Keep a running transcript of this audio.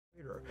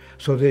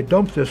So they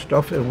dumped this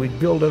stuff and we'd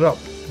build it up.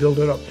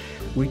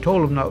 We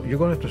told them, now you're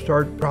going to have to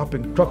start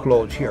dropping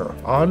truckloads here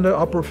on the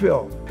upper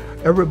fill.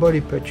 Everybody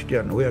pitched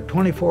in. We had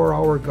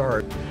 24-hour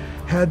guard.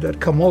 Had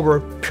that come over,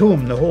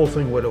 boom, the whole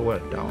thing would have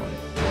went down.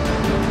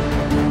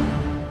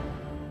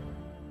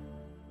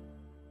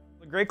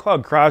 The Great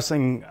Cloud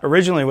Crossing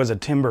originally was a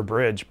timber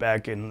bridge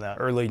back in the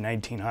early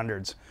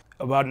 1900s.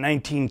 About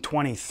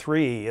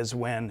 1923 is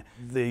when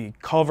the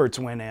culverts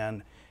went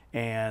in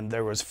and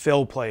there was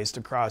fill placed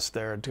across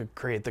there to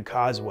create the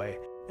causeway.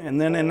 And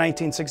then in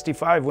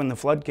 1965, when the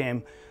flood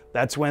came,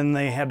 that's when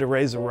they had to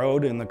raise the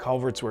road and the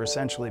culverts were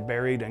essentially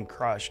buried and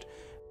crushed.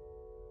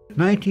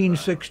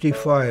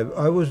 1965,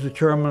 I was the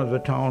chairman of the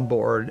town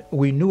board.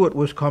 We knew it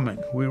was coming.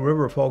 We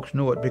river folks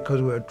knew it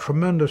because we had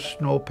tremendous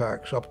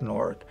snowpacks up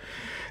north.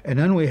 And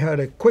then we had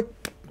a quick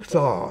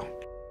thaw.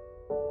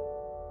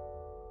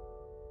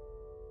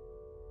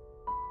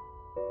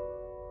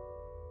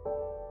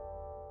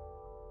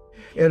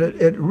 And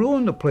it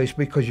ruined the place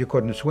because you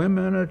couldn't swim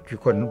in it, you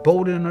couldn't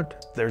boat in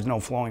it. There's no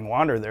flowing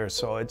water there,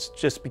 so it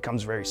just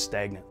becomes very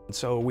stagnant.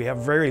 So we have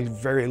very,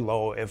 very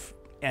low, if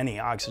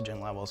any,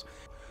 oxygen levels.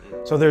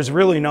 So there's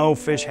really no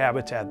fish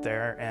habitat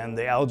there, and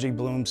the algae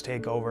blooms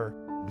take over.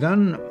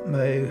 Then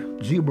the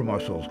zebra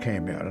mussels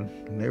came in,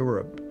 and they were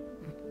a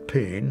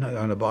pain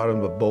on the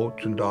bottom of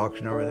boats and docks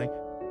and everything.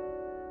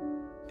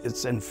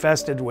 It's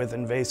infested with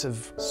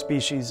invasive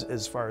species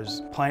as far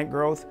as plant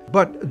growth.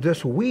 But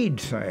this weed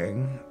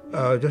thing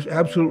just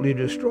absolutely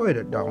destroyed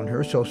it down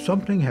here, so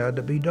something had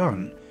to be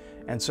done.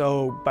 And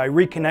so by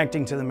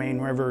reconnecting to the main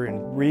river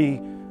and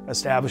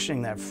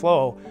re-establishing that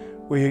flow,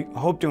 we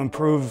hope to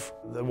improve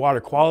the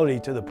water quality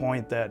to the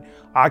point that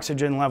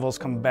oxygen levels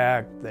come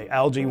back, the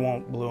algae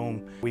won't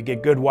bloom, we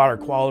get good water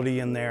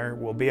quality in there,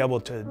 we'll be able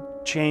to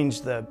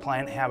change the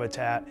plant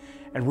habitat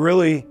and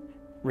really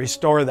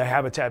restore the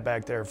habitat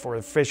back there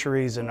for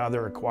fisheries and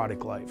other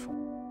aquatic life.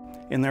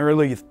 In the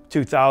early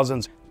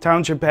 2000s,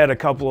 Township had a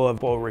couple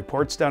of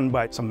reports done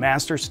by some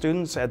master's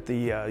students at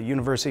the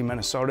University of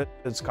Minnesota.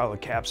 It's called a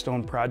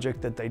capstone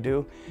project that they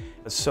do.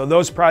 So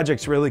those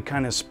projects really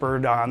kind of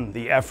spurred on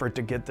the effort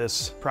to get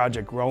this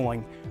project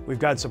rolling. We've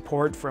got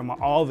support from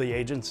all the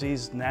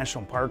agencies,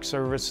 National Park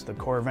Service, the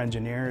Corps of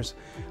Engineers,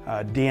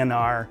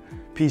 DNR,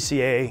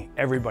 PCA,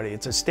 everybody.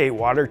 It's a state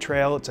water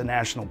trail, it's a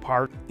national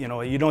park. You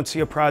know, you don't see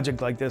a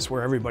project like this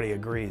where everybody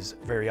agrees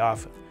very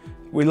often.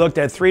 We looked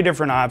at 3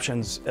 different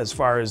options as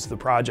far as the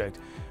project.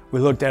 We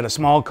looked at a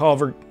small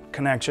culvert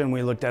connection,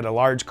 we looked at a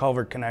large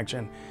culvert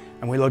connection,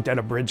 and we looked at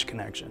a bridge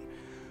connection.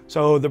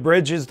 So the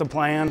bridge is the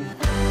plan.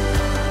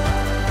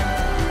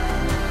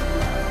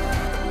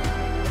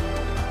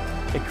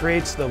 It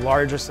creates the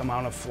largest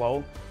amount of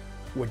flow,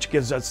 which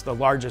gives us the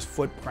largest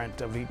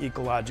footprint of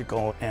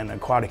ecological and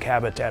aquatic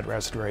habitat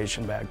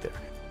restoration back there.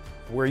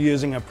 We're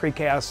using a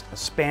precast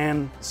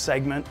span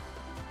segment.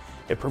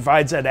 It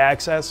provides that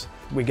access.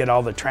 We get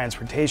all the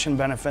transportation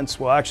benefits.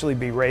 We'll actually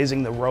be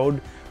raising the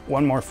road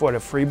 1 more foot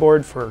of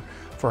freeboard for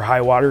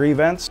high water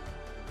events.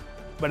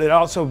 But it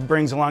also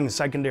brings along the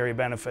secondary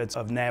benefits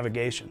of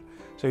navigation.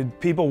 So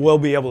people will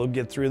be able to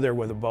get through there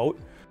with a boat.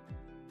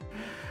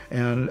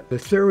 And the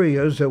theory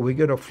is that we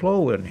get a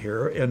flow in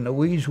here and the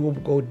weeds will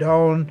go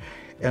down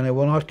and it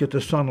will not get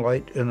the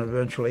sunlight and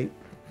eventually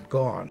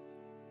gone.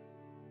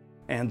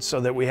 And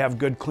so that we have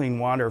good clean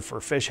water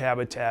for fish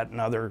habitat and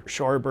other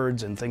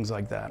shorebirds and things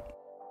like that.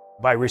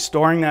 By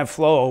restoring that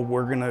flow,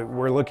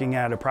 we're looking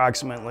at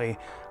approximately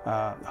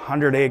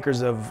 100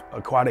 acres of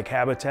aquatic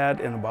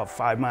habitat and about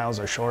 5 miles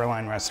of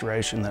shoreline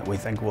restoration that we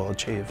think we'll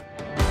achieve.